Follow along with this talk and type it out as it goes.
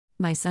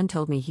My son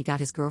told me he got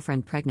his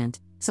girlfriend pregnant,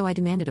 so I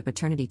demanded a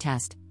paternity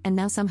test, and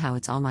now somehow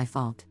it's all my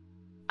fault.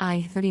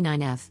 I,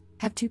 39F,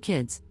 have 2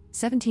 kids,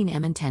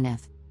 17M and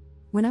 10F.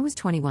 When I was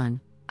 21,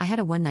 I had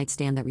a one-night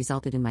stand that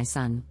resulted in my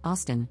son,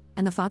 Austin,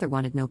 and the father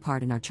wanted no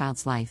part in our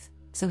child's life,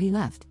 so he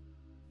left.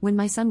 When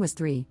my son was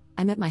 3,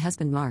 I met my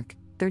husband Mark,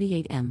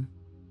 38M.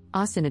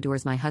 Austin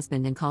adores my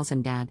husband and calls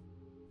him Dad.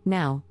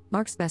 Now,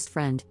 Mark's best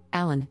friend,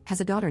 Alan, has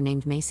a daughter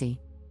named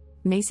Macy.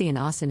 Macy and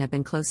Austin have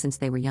been close since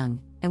they were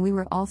young, and we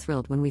were all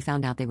thrilled when we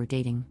found out they were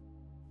dating.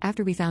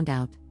 After we found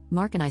out,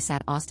 Mark and I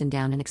sat Austin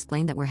down and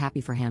explained that we're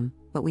happy for him,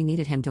 but we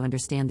needed him to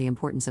understand the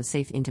importance of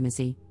safe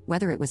intimacy,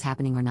 whether it was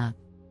happening or not.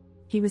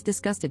 He was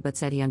disgusted but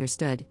said he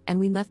understood, and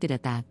we left it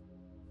at that.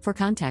 For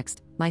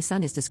context, my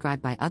son is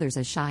described by others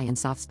as shy and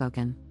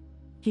soft-spoken.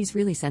 He's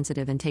really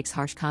sensitive and takes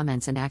harsh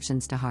comments and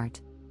actions to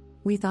heart.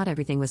 We thought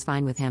everything was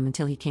fine with him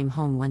until he came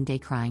home one day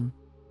crying.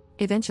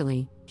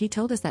 Eventually, he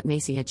told us that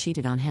Macy had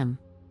cheated on him.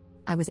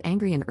 I was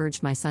angry and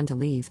urged my son to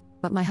leave,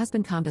 but my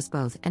husband calmed us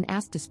both and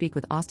asked to speak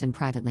with Austin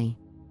privately.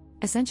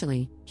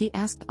 Essentially, he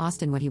asked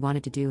Austin what he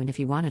wanted to do and if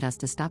he wanted us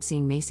to stop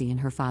seeing Macy and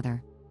her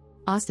father.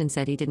 Austin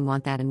said he didn't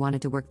want that and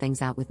wanted to work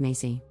things out with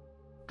Macy.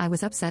 I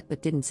was upset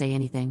but didn't say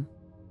anything.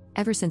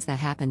 Ever since that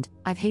happened,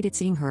 I've hated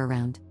seeing her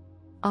around.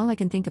 All I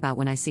can think about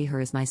when I see her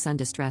is my son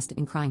distressed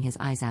and crying his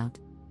eyes out.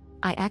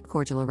 I act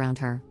cordial around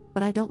her,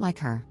 but I don't like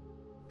her.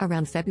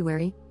 Around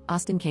February,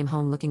 Austin came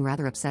home looking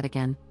rather upset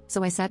again,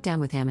 so I sat down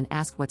with him and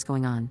asked what's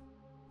going on.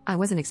 I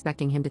wasn't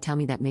expecting him to tell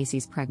me that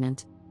Macy's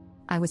pregnant.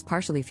 I was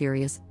partially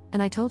furious,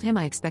 and I told him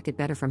I expected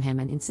better from him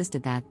and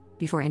insisted that,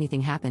 before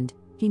anything happened,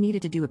 he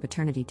needed to do a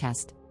paternity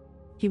test.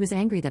 He was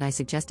angry that I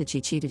suggested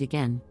she cheated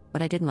again,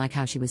 but I didn't like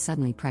how she was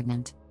suddenly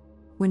pregnant.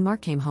 When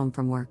Mark came home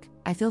from work,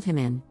 I filled him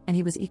in, and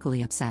he was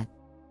equally upset.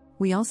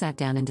 We all sat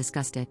down and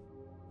discussed it.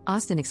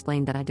 Austin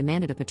explained that I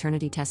demanded a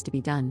paternity test to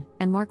be done,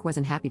 and Mark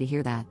wasn't happy to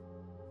hear that.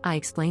 I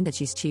explained that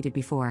she's cheated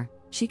before,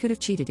 she could have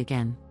cheated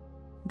again.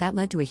 That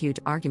led to a huge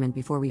argument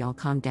before we all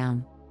calmed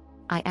down.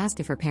 I asked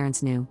if her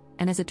parents knew,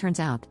 and as it turns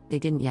out, they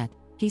didn't yet.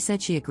 He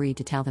said she agreed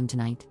to tell them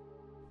tonight.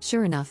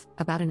 Sure enough,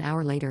 about an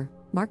hour later,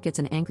 Mark gets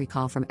an angry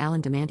call from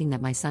Alan demanding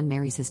that my son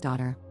marries his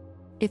daughter.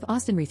 If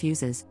Austin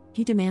refuses,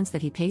 he demands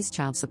that he pays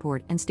child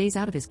support and stays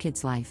out of his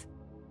kid's life.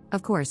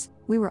 Of course,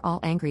 we were all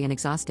angry and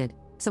exhausted,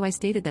 so I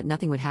stated that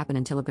nothing would happen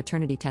until a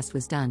paternity test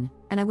was done,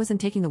 and I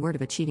wasn't taking the word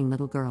of a cheating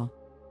little girl.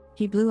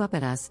 He blew up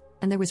at us,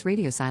 and there was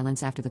radio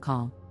silence after the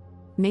call.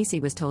 Macy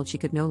was told she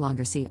could no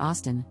longer see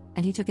Austin,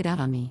 and he took it out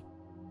on me.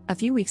 A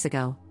few weeks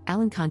ago,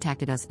 Alan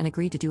contacted us and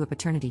agreed to do a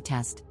paternity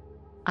test.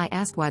 I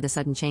asked why the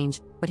sudden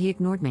change, but he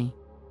ignored me.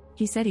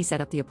 He said he set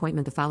up the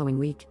appointment the following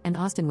week, and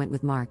Austin went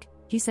with Mark.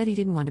 He said he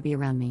didn't want to be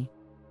around me.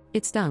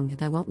 It stung,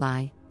 and I won't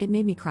lie, it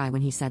made me cry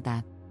when he said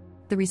that.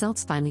 The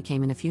results finally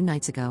came in a few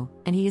nights ago,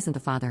 and he isn't the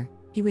father.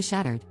 He was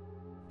shattered.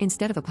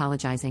 Instead of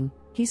apologizing,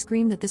 he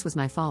screamed that this was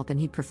my fault and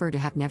he'd prefer to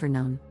have never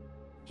known.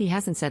 He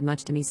hasn't said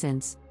much to me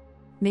since.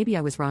 Maybe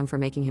I was wrong for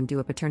making him do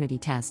a paternity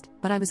test,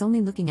 but I was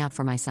only looking out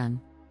for my son.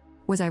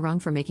 Was I wrong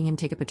for making him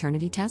take a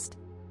paternity test?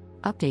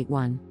 Update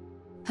 1.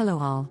 Hello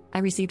all, I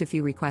received a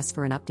few requests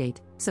for an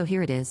update, so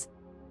here it is.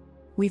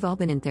 We've all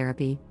been in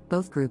therapy,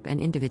 both group and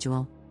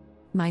individual.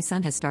 My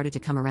son has started to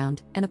come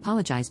around and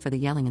apologized for the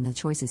yelling and the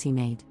choices he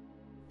made.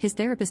 His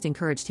therapist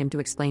encouraged him to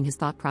explain his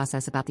thought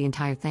process about the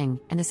entire thing,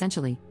 and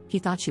essentially, he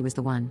thought she was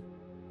the one.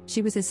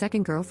 She was his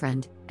second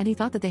girlfriend, and he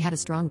thought that they had a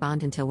strong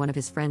bond until one of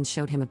his friends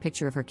showed him a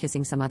picture of her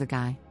kissing some other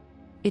guy.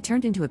 It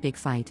turned into a big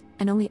fight,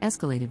 and only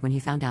escalated when he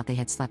found out they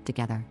had slept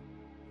together.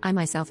 I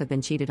myself have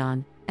been cheated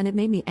on, and it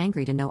made me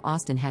angry to know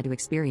Austin had to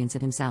experience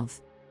it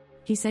himself.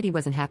 He said he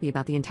wasn't happy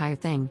about the entire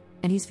thing,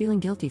 and he's feeling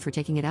guilty for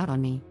taking it out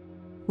on me.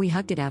 We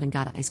hugged it out and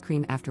got ice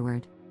cream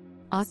afterward.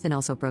 Austin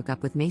also broke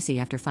up with Macy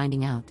after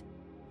finding out.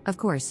 Of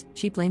course,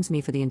 she blames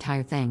me for the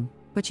entire thing,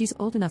 but she's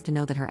old enough to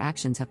know that her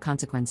actions have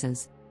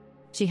consequences.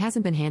 She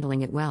hasn't been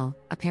handling it well,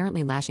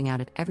 apparently lashing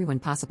out at everyone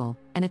possible,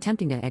 and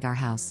attempting to egg our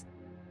house.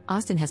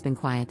 Austin has been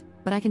quiet,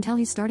 but I can tell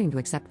he's starting to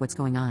accept what's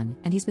going on,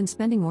 and he's been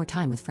spending more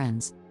time with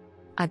friends.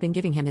 I've been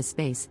giving him his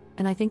space,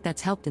 and I think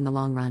that's helped in the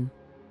long run.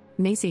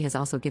 Macy has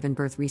also given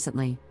birth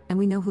recently, and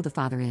we know who the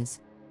father is.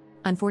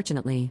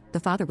 Unfortunately, the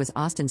father was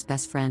Austin's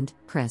best friend,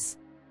 Chris.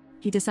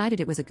 He decided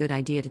it was a good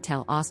idea to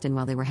tell Austin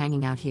while they were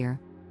hanging out here.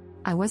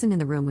 I wasn't in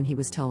the room when he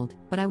was told,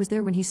 but I was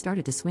there when he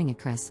started to swing at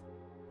Chris.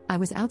 I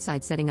was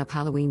outside setting up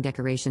Halloween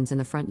decorations in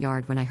the front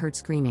yard when I heard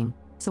screaming,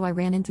 so I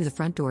ran in through the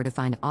front door to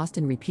find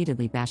Austin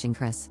repeatedly bashing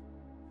Chris.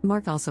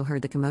 Mark also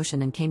heard the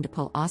commotion and came to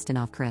pull Austin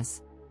off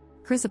Chris.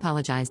 Chris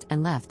apologized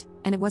and left,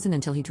 and it wasn't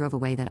until he drove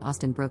away that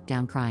Austin broke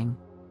down crying.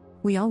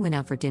 We all went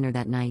out for dinner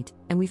that night,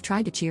 and we've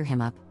tried to cheer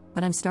him up,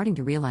 but I'm starting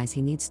to realize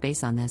he needs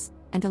space on this,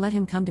 and to let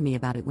him come to me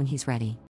about it when he's ready.